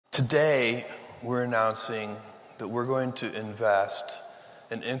Today, we're announcing that we're going to invest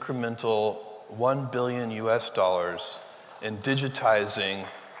an incremental $1 billion in digitizing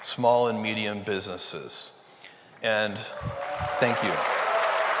small and medium businesses. And thank you.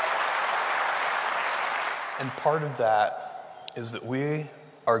 And part of that is that we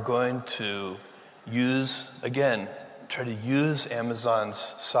are going to try to use Amazon's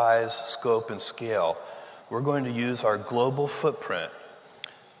size, scope, and scale. We're going to use our global footprint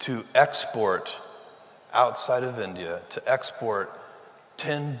to export outside of India, to export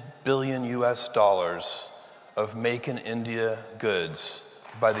 $10 billion of Make in India goods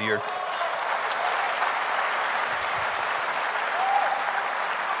by the year.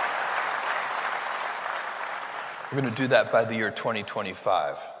 We're going to do that by the year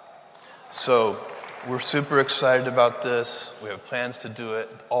 2025. So we're super excited about this. We have plans to do it.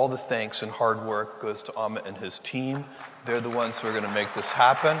 All the thanks and hard work goes to Amit and his team. They're the ones who are going to make this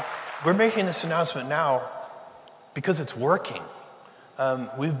happen. We're making this announcement now because it's working.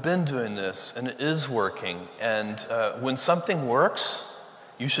 We've been doing this, and it is working. And when something works,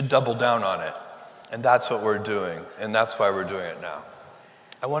 you should double down on it. And that's what we're doing, and that's why we're doing it now.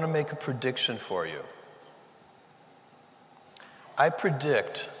 I want to make a prediction for you. I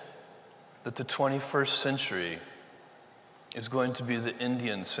predict that the 21st century is going to be the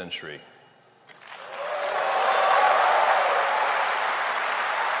Indian century.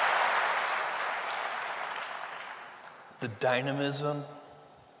 The dynamism,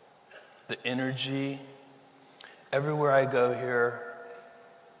 the energy, everywhere I go here,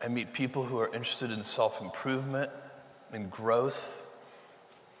 I meet people who are interested in self-improvement and growth.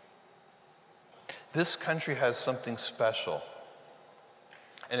 This country has something special,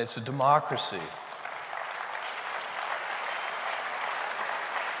 and it's a democracy.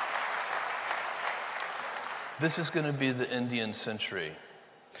 This is going to be the Indian century.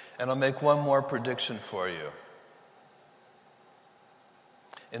 And I'll make one more prediction for you.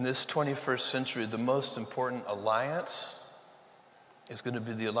 In this 21st century, the most important alliance is going to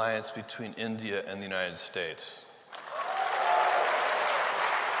be the alliance between India and the United States.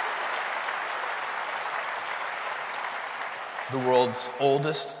 The world's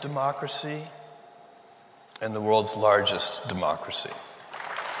oldest democracy and the world's largest democracy.